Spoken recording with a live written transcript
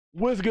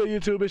What's good,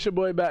 YouTube? It's your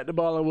boy Back to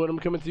Ballin' With. I'm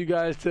coming to you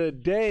guys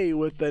today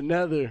with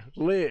another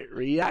lit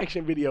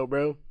reaction video,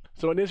 bro.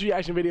 So in this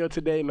reaction video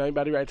today, man,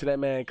 everybody right to that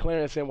man,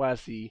 Clarence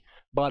NYC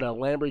bought a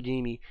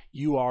Lamborghini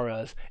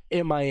URUS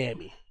in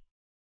Miami.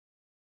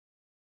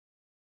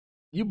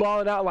 You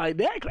balling out like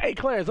that? Hey,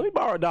 Clarence, let me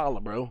borrow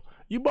 $1, bro.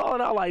 You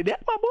balling out like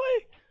that, my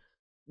boy?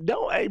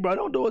 Don't, hey, bro,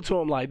 don't do it to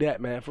him like that,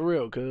 man. For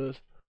real,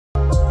 cuz.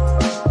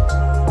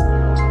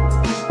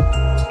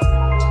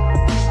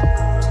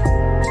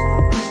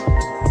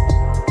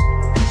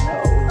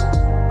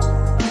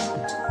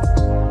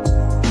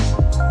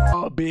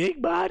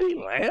 Big body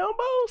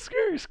Lambo,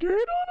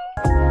 skirt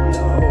on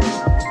him.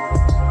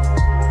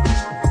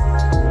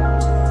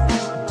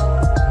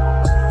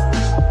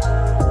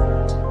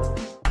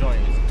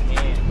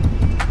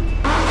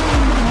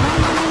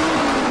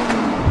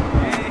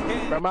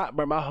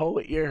 Bro, my whole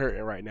ear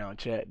hurting right now,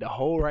 chat. The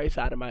whole right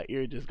side of my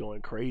ear just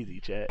going crazy,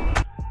 chat. I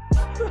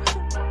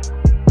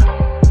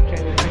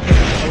can't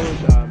hold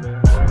y'all, man.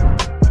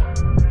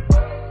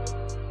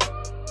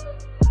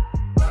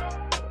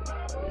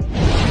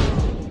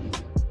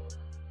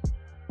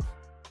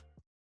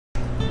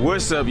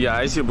 What's up,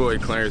 y'all? It's your boy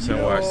Clarence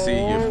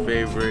NYC, your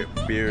favorite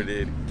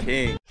bearded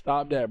king.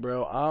 Stop that,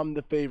 bro. I'm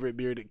the favorite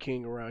bearded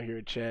king around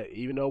here, chat.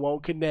 Even though it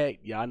won't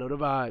connect, y'all know the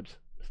vibes.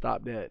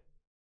 Stop that.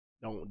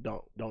 Don't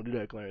do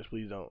that, Clarence.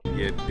 Please don't.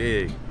 Yeah,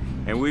 dig.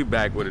 And we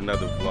back with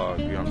another vlog.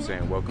 You know what I'm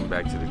saying? Welcome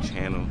back to the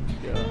channel.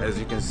 Yeah. As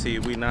you can see,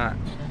 we not.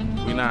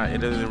 It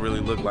doesn't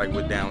really look like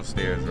we're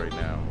downstairs right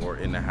now or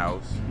in the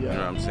house. Yeah. You know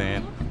what I'm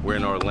saying? We're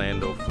in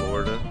Orlando,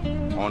 Florida,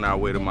 on our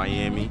way to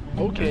Miami.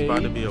 Okay. It's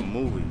about to be a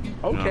movie.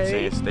 Okay. You know what I'm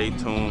saying? Stay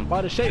tuned.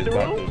 About to shake the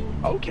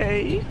room.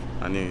 Okay.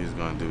 I knew he was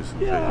gonna do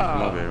some. Yeah.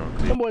 Come over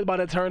here. Some boys about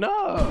to turn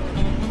up.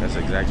 That's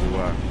exactly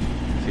why.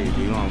 See,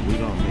 we gonna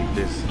make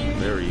this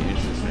very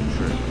interesting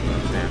trip. You know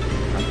what I'm saying?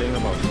 I'm thinking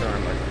about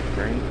starting like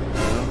drink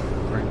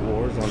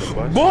wars on the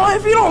bus. Boy,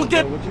 if you don't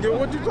get what you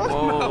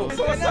talking about?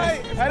 So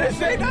excited. I didn't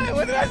say that.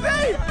 What did I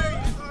say?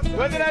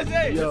 What did I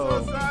say?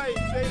 Yo.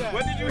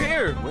 What did you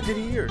hear? What did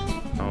he hear?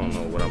 I don't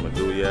know what I'm gonna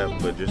do yet,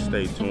 but just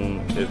stay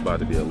tuned. It's about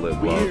to be a lit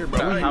vlog. Here,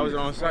 bro. How is it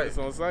on site? It's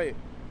on site.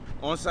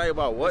 On site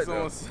about what? It's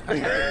on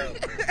site.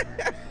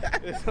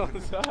 It's on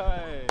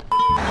site.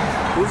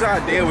 Whose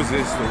idea was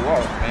this to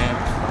walk, man?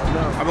 No.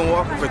 I've been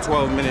walking for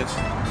 12 minutes,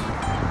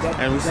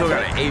 and we still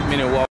got an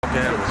 8-minute walk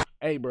ahead of us.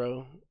 Hey,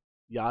 bro.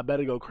 Y'all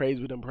better go crazy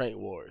with them prank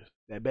wars.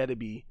 That better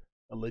be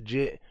a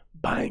legit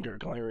banger,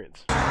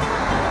 Clarence.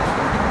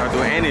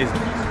 And it's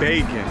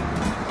bacon.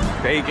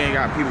 Bacon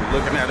got people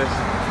looking at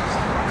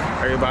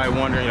us. Everybody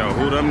wondering, yo,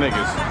 who them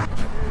niggas?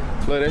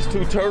 Look, there's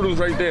 2 turtles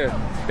right there.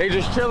 They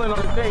just chilling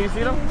on the thing. You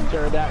see them?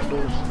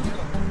 Pterodactyls.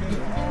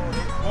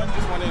 One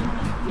just went in.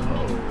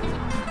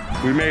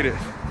 Yo. We made it.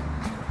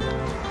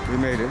 We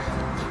made it.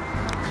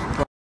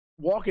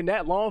 Walking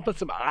that long for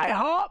some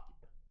IHOP?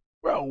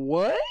 Bro,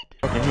 what?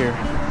 In here.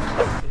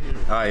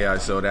 Oh yeah,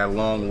 so that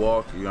long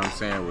walk, you know what I'm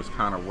saying, was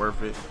kind of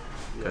worth it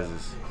because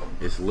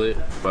it's lit.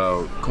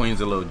 But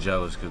Queen's a little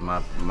jealous because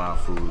my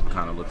food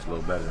kind of looks a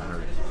little better than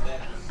hers.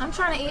 I'm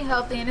trying to eat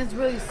healthy and it's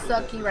really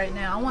sucky right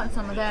now. I want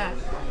some of that.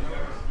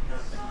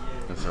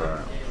 That's all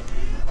right.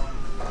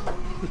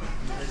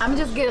 I'm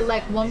just getting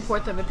like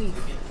 1/4 of a piece.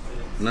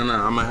 No,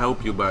 I'm gonna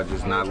help you by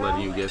just not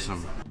letting you get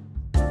some.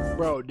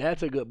 Bro,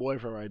 that's a good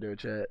boyfriend right there,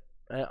 Chad.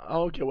 I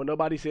don't care what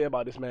nobody say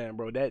about this man,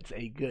 bro. That's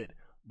a good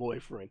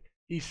boyfriend.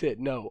 He said,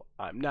 no,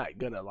 I'm not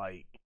gonna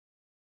like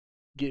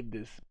give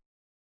this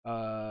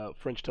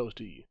French toast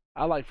to you.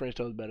 I like French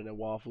toast better than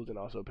waffles and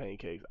also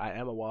pancakes. I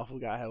am a waffle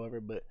guy, however,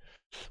 but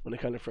when it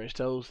comes to French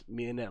toast,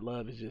 me and that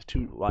love is just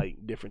two like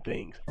different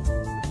things.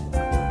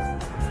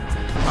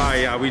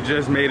 Alright, yeah, we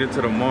just made it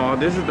to the mall.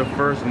 This is the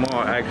first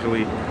mall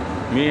actually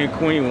me and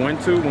Queen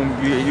went to when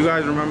you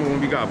guys remember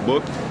when we got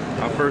booked,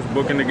 our first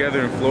booking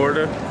together in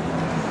Florida.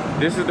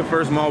 This is the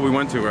first mall we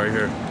went to right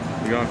here.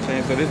 You know what I'm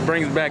saying? So this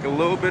brings back a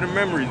little bit of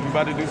memories. We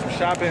about to do some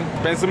shopping,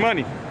 spend some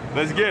money.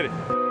 Let's get it.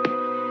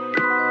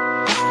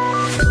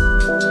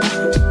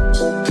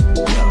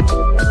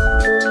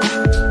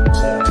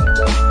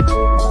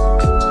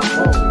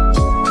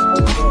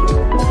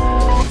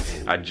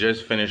 I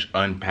just finished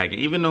unpacking.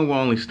 Even though we're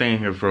only staying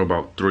here for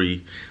about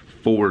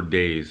 3-4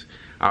 days,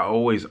 I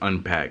always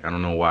unpack. I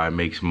don't know why. It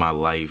makes my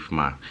life,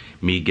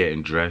 me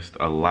getting dressed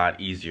a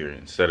lot easier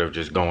instead of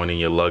just going in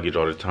your luggage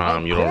all the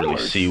time. You don't really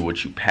see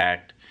what you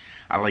packed.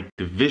 I like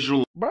the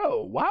visual.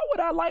 Bro, why would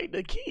I like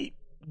to keep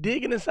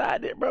digging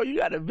inside it, bro? You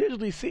gotta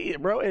visually see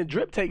it, bro. And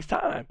drip takes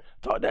time.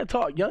 Talk that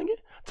talk, youngin.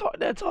 Talk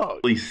that talk.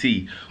 Really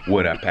see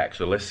what I packed.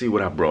 So let's see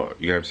what I brought.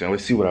 You know what I'm saying?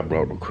 Let's see what I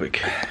brought real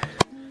quick.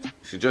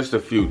 So just a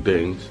few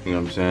things. You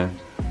know what I'm saying?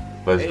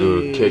 Let's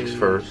do the kicks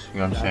first.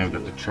 You know what I'm saying? We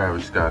got the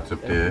Travis Scotts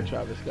up there.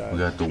 We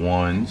got the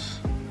ones.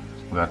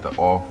 We got the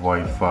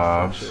off-white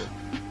 5s.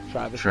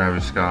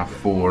 Travis Scott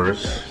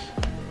 4s.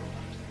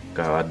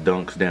 Got our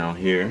dunks down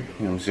here. You know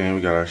what I'm saying?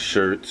 We got our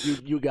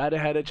shirts. You gotta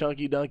have the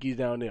chunky dunkies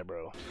down there,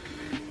 bro.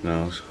 You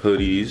know,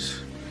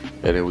 hoodies.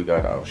 And then we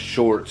got our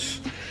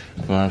shorts.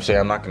 You know what I'm saying?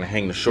 I'm not gonna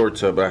hang the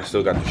shorts up, but I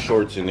still got the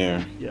shorts in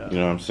there. Yeah. You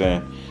know what I'm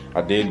saying?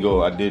 I did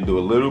do a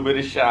little bit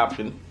of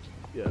shopping.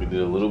 Yeah. We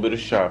did a little bit of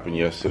shopping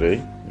yesterday.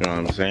 You know what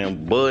I'm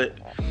saying? But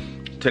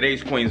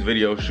today's Queen's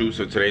video shoot,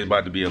 so today's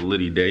about to be a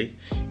litty day.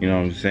 You know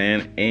what I'm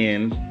saying?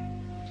 And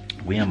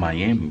we in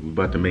Miami. We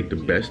about to make the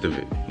best of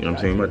it. You know what I'm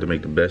saying? We about to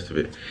make the best of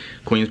it.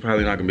 Queen's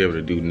probably not gonna be able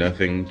to do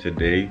nothing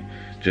today,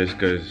 just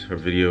cause her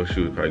video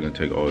shoot is probably gonna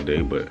take all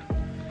day. But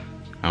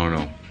I don't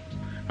know.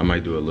 I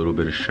might do a little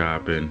bit of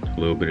shopping, a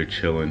little bit of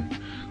chilling,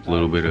 a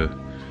little bit of,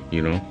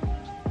 you know,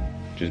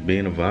 just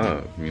being a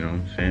vibe. You know what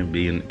I'm saying?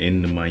 Being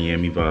in the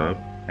Miami vibe.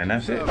 And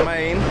that's it.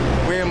 Man,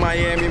 we're in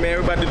Miami, man.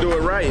 We're about to do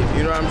it right.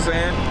 You know what I'm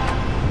saying?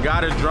 You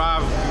gotta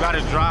drive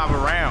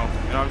around.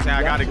 You know what I'm saying?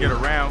 I gotta get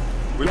around.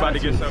 We about to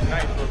get something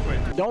nice real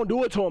quick. Don't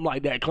do it to him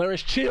like that,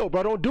 Clarence. Chill,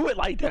 bro. Don't do it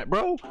like that,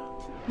 bro.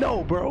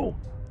 No, bro.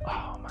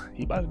 Oh, man.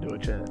 He about to do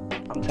it, Chad.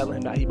 I'm telling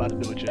him now he about to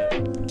do it, Chad.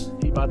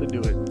 He about to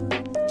do it.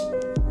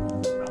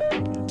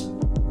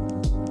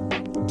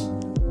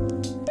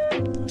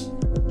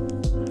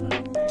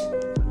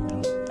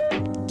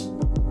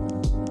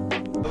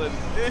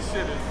 This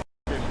shit is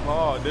f***ing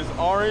hard. This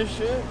orange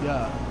shit?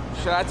 Yeah.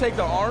 Should I take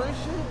the orange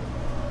shit?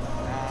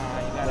 Nah,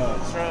 you gotta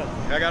go truck.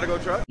 I gotta go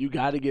truck? You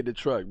gotta get the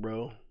truck,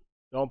 bro.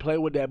 Don't play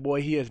with that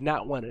boy. He is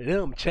not one of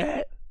them,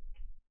 Chad.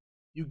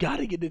 You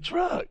gotta get the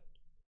truck.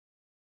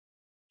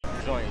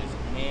 Joint is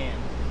ham.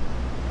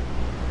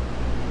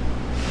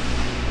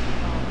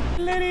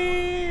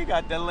 Liddy,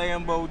 got that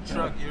Lambo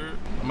truck here.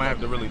 I might have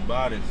to really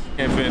buy this.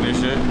 Can't fit in this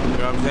shit. You know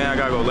what I'm saying? I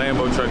gotta go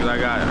Lambo truck cause I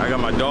got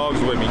my dogs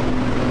with me.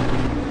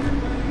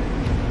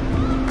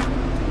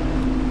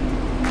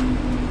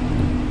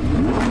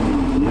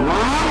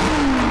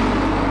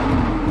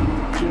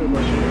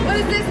 What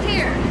is this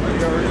here?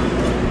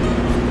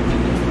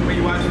 Are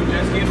you watching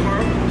jet ski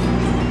tomorrow?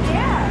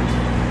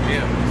 Yeah.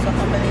 Yeah. So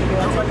how many do you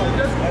want to take?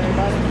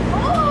 Everybody?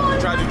 Oh,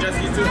 Try to jet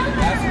ski too? I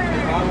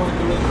want to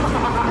do it.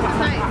 This is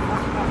nice.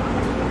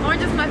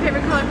 Orange is my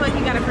favorite color. I feel like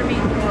you got it for me.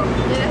 Yeah,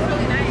 that's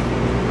really nice.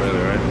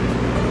 Really,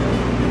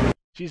 right?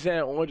 She's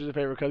saying orange is her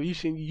favorite color. You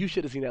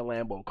should have seen that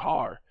Lambo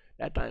car.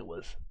 That thing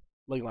was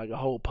looking like a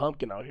whole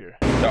pumpkin out here.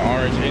 The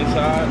orange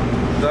inside,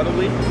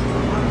 subtly.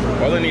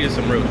 All I need is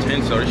some real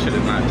tint, so this shit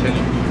is not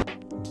tinted.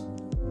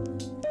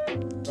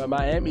 Bro,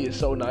 Miami is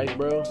so nice,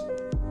 bro.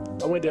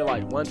 I went there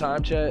like one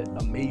time, Chat.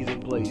 Amazing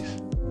place.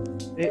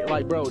 It,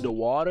 like, bro, the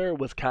water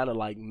was kind of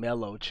like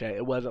mellow, Chat.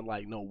 It wasn't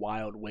like no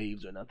wild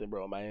waves or nothing,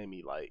 bro. In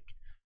Miami, like,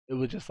 it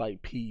was just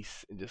like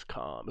peace and just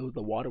calm.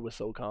 The water was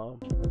so calm.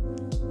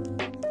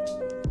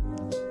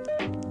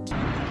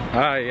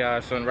 Alright,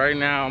 y'all, so right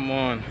now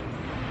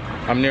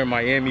I'm near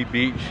Miami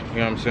Beach, you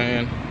know what I'm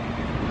saying?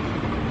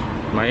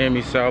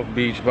 Miami South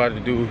Beach, about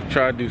to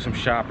try to do some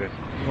shopping.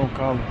 On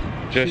Collins.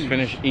 Just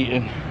finished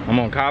eating. I'm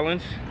on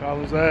Collins?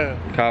 Collins Ave.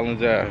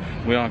 Collins Ave.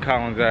 We on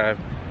Collins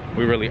Ave.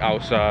 We really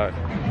outside,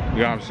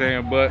 you know what I'm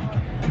saying? But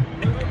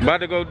about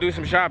to go do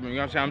some shopping, you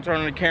know what I'm saying? I'm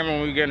turning the camera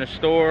when we get in the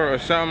store or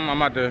something.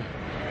 I'm about to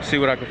see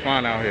what I can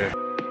find out here.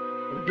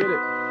 Let's get it.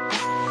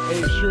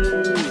 Hey,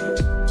 sure.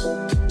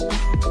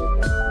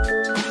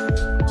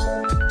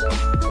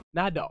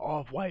 Not the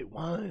off-white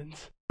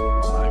ones. Oh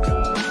my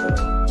God.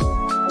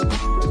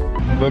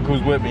 Look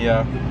who's with me,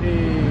 y'all.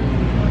 Hey.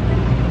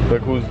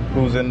 Look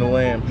who's in the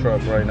lamb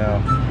truck right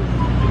now.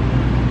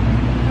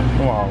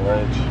 Come on,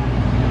 Reg.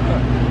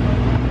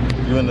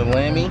 You in the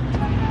lammy?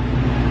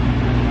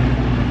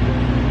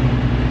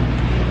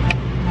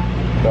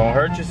 Don't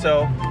hurt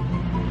yourself.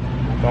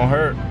 Don't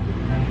hurt.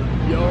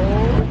 Yo.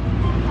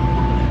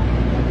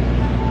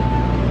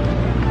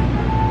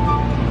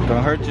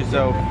 Don't hurt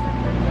yourself.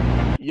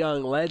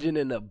 Young legend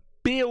in the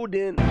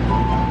building.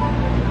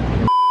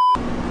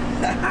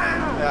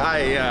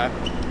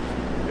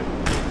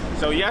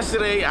 So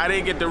yesterday I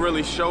didn't get to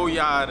really show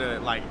y'all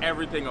like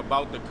everything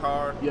about the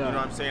car. Yeah. You know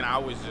what I'm saying? I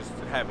was just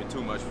having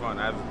too much fun.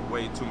 I had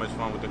way too much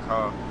fun with the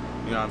car.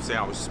 You know what I'm saying?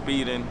 I was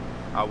speeding.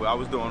 I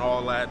was doing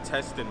all that,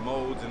 testing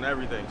modes and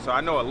everything. So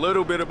I know a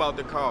little bit about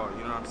the car,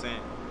 you know what I'm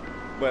saying?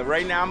 But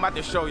right now I'm about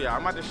to show y'all.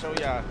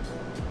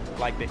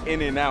 Like the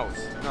in and outs.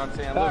 You know what I'm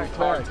saying? A little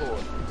car tour. You know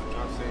what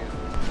I'm saying?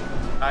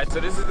 All right, so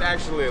this is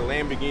actually a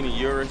Lamborghini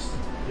URUS.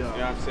 Yeah. You know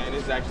what I'm saying?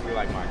 This is actually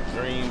like my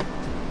dream.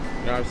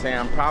 You know what I'm saying?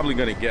 I'm probably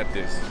gonna get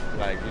this.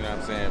 Like, you know what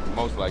I'm saying?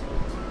 Most likely.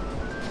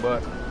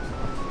 But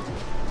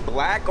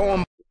black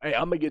on. Hey,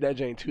 I'm gonna get that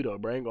Jane too though,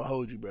 bro. I ain't gonna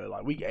hold you, bro.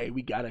 Like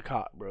we got a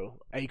cop, bro.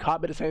 Hey,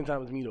 cop at the same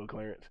time as me though,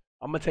 Clarence.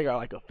 I'm gonna take out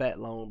like a fat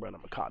loan, bro, and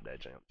I'm gonna cop that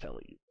Jane. I'm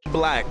telling you.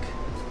 Black. You know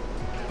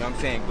what I'm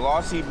saying?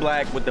 Glossy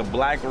black with the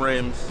black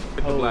rims.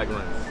 Get the black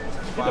rims.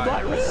 Get the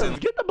black rims.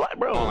 Get the black,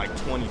 bro. On like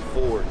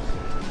 24s.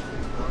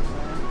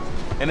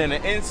 And then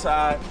the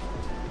inside,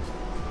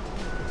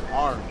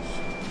 orange.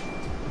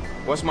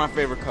 What's my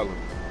favorite color?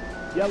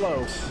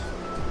 Yellow.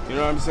 You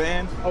know what I'm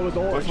saying? Oh, it's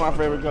orange. What's my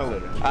favorite color?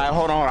 All right,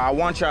 hold on. I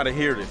want y'all to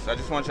hear this. I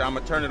just want y'all. I'm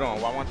gonna turn it on.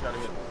 I want y'all to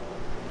hear this.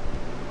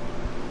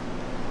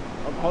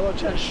 Hold on,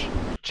 chat. Shh.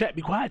 Chat,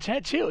 be quiet.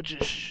 Chat, chill.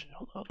 Just shh.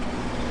 Hold on.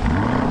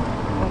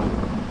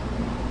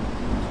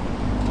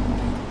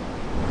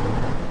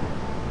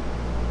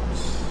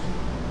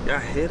 Y'all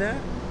hear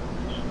that?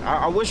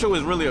 I wish it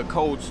was really a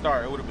cold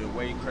start. It would have been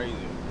way crazier.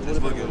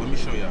 Just look at it. Let me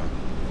show y'all.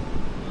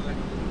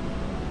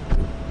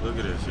 Look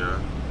at this, y'all.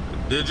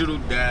 Digital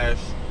dash,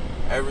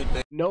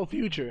 everything. No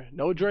Future,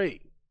 no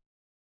Drake.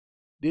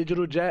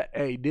 Digital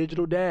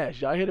digital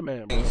dash. Y'all hear the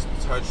man, bro.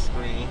 Touch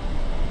screen. You know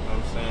what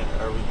I'm saying?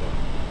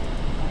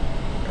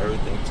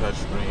 Everything touch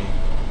screen.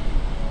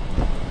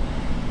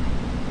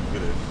 Look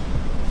at this.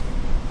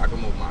 I can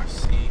move my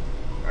seat.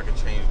 I can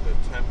change the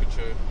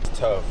temperature. It's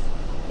tough.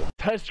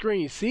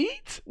 Touchscreen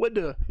seats? What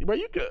the, bro?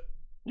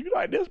 You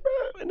like this, bro?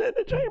 And then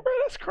the chain, bro.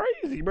 That's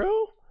crazy,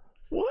 bro.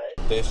 What?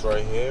 This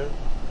right here.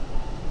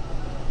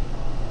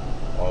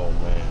 Oh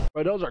man.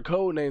 Bro, those are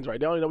code names, right?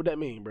 They don't even know what that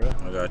mean, bro.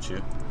 I got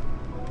you.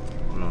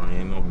 No,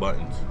 ain't no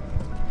buttons.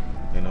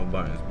 Ain't no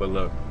buttons. But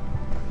look,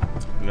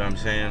 you know what I'm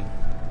saying?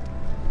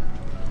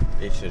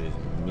 This shit is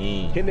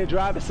mean. Can they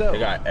drive itself? They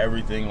got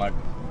everything like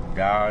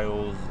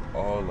dials,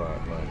 all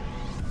that, like.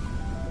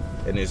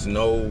 And there's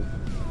no,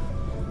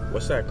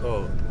 what's that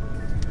called?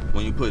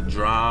 When you put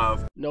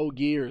drive. No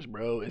gears,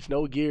 bro. It's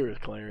no gears,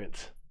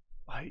 Clarence.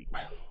 Like,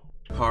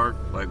 Park,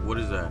 like what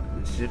is that?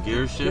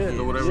 Gear shift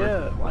or whatever?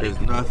 Yeah, like, there's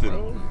nothing.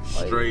 Bro,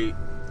 straight.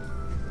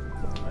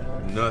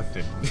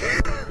 Nothing.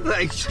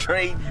 Like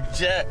straight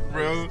jet,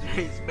 bro.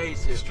 Straight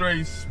spaceship.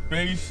 Straight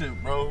spaceship,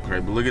 bro. Okay,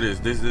 but look at this.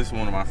 This is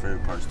one of my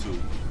favorite parts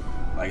too.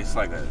 Like it's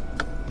like a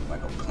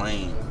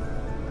plane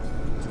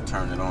to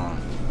turn it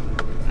on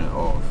and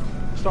off.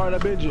 Start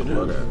up engine.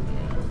 Look at it.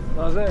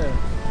 Know what I'm saying?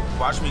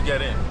 Watch me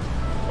get in.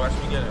 Watch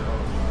me get in.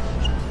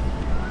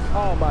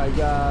 Oh my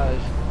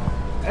gosh.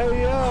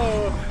 Hey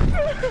yo.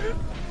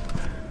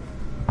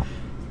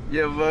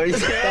 Yeah, bro. You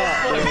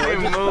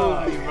can't move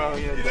me, bro.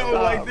 You know,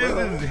 like this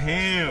is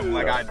him.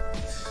 Like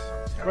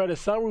Bro, the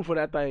sunroof on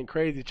that thing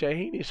crazy, Che.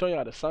 He didn't show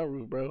y'all the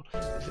sunroof, bro.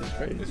 This is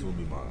crazy. This will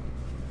be mine.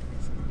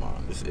 This will be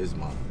mine. This is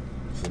mine.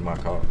 This is my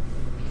car.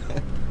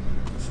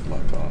 This is my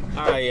car.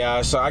 All right,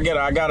 y'all. So I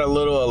got a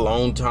little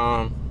alone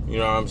time. You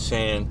know what I'm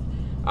saying?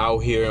 Out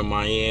here in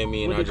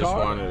Miami, and I just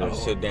wanted to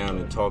sit down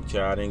and talk to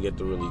y'all. I didn't get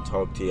to really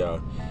talk to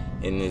y'all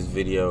in this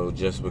video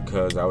just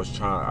because I was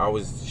trying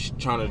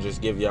to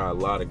just give y'all a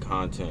lot of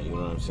content, you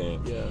know what I'm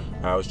saying? Yeah.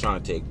 I was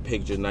trying to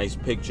take nice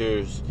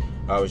pictures.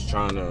 I was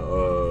trying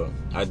to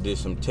I did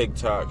some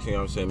TikToks, you know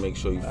what I'm saying? Make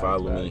sure you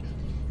follow me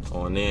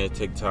on there,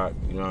 TikTok,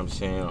 you know what I'm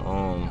saying?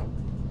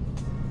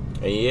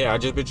 And yeah, I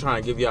just been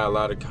trying to give y'all a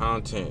lot of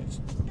content.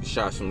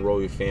 Shot some Roll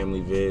Your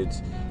Family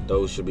vids.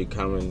 Those should be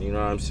coming, you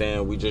know what I'm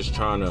saying? We just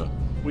trying to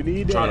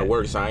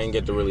work, so I didn't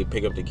get to really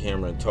pick up the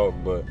camera and talk,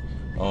 but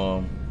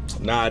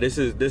nah, this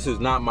is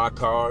not my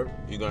car,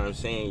 you know what I'm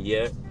saying,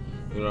 yet.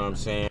 You know what I'm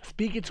saying?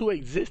 Speak it to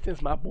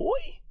existence, my boy.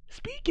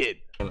 Speak it.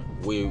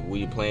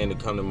 We plan to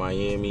come to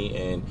Miami,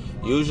 and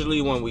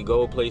usually when we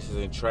go places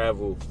and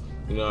travel,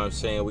 you know what I'm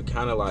saying, we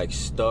kind of like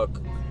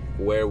stuck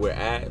where we're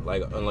at,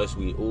 like unless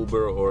we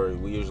Uber or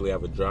we usually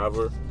have a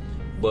driver.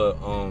 But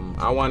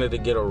I wanted to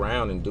get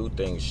around and do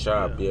things,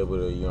 shop, be able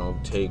to, you know,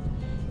 take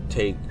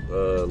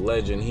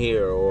Legend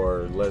here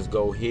or let's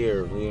go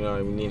here, you know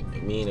what I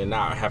mean, and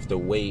not have to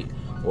wait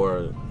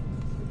or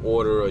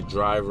order a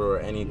driver or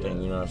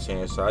anything, you know what I'm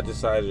saying? So I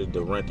decided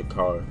to rent a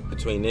car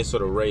between this or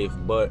the Wraith.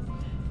 But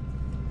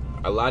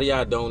a lot of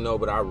y'all don't know,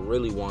 but I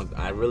really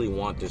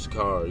want this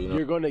car, you know?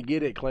 You're gonna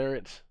get it,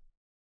 Clarence.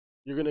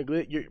 You're gonna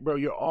get, bro,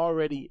 you're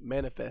already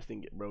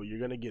manifesting it, bro. You're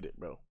gonna get it,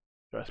 bro.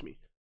 Trust me.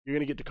 You're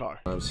gonna get the car.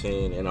 I'm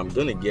saying, and I'm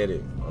gonna get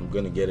it. You know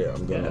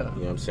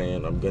what I'm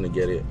saying? I'm gonna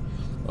get it.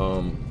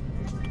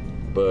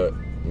 But,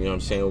 you know what I'm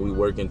saying? We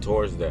working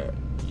towards that.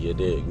 You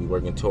dig? We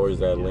working towards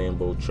that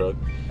Lambo truck.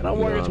 And I'm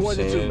working towards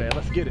it too, man.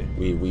 Let's get it.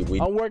 We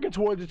I'm working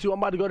towards it too. I'm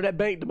about to go to that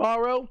bank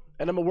tomorrow,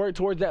 and I'm gonna work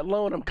towards that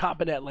loan. I'm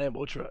copping that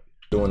Lambo truck.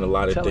 Doing a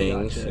lot of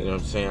things, you know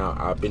what I'm saying?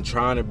 I've been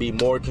trying to be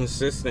more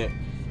consistent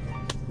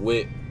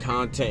with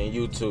content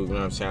in YouTube, you know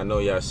what I'm saying? I know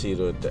y'all see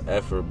the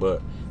effort,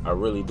 but I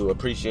really do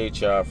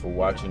appreciate y'all for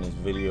watching this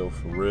video,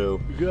 for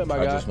real. You good, my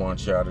guy? I just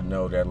want y'all to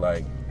know that,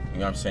 like, you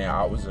know what I'm saying,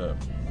 I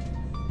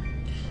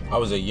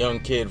was a young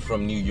kid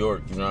from New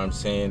York, you know what I'm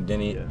saying?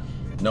 Then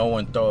no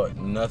one thought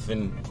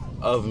nothing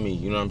of me,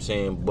 you know what I'm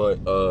saying? But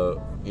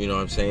you know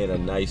what I'm saying, a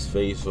nice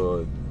face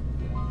or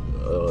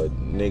a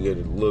nigga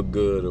that look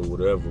good or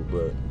whatever.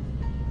 But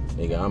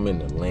nigga, I'm in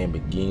the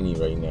Lamborghini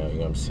right now, you know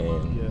what I'm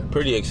saying? Yeah.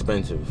 Pretty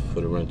expensive for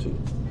the rental.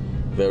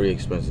 Very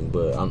expensive,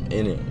 but I'm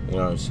in it, you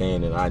know what I'm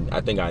saying? And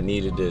I think I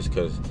needed this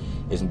because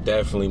it's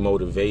definitely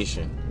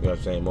motivation, you know what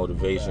I'm saying?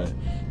 Motivation.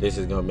 Right. This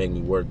is gonna make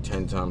me work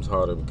 10 times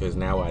harder because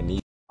now I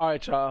need. All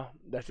right, y'all.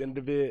 That's the end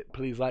of it.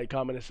 Please like,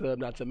 comment, and sub.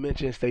 Not to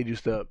mention, stay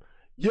juiced up.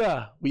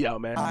 Yeah, we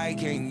out, man. I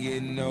can't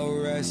get no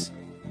rest.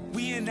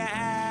 We in the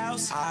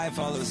house. I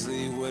fall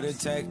asleep with a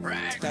tech.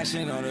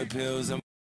 Stashing all the pills.